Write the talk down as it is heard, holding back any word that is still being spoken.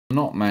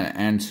Knotman,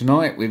 and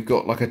tonight we've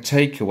got like a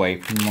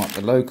takeaway from like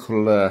the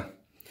local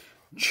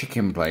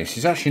chicken place.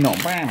 It's actually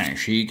not bad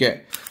actually. You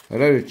get a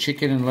load of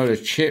chicken and a load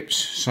of chips.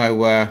 So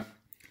look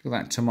at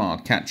that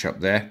tomato ketchup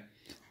there.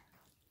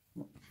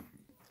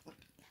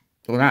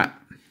 Look at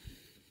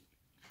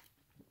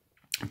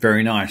that.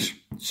 Very nice.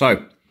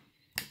 So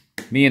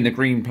me and the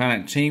Green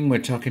Planet team, we're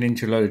tucking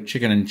into a load of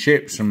chicken and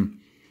chips, and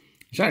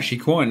it's actually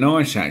quite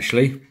nice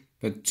actually.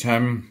 But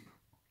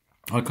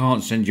I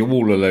can't send you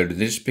all a load of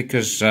this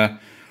because I'm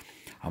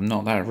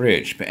not that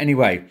rich. But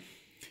anyway,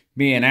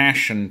 me and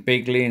Ash and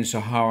Big Lee and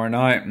Sahara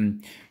Knight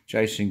and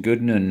Jason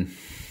Gooden and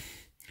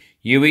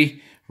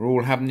Huey are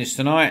all having this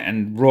tonight,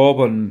 and Rob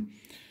and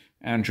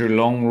Andrew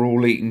Long were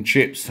all eating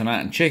chips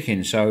tonight and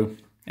chicken. So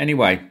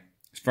anyway,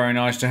 it's very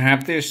nice to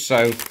have this.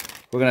 So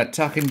we're going to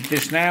tuck into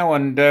this now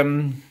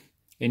and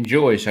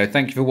enjoy. So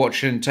thank you for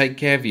watching and take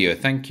care, viewer.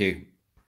 Thank you.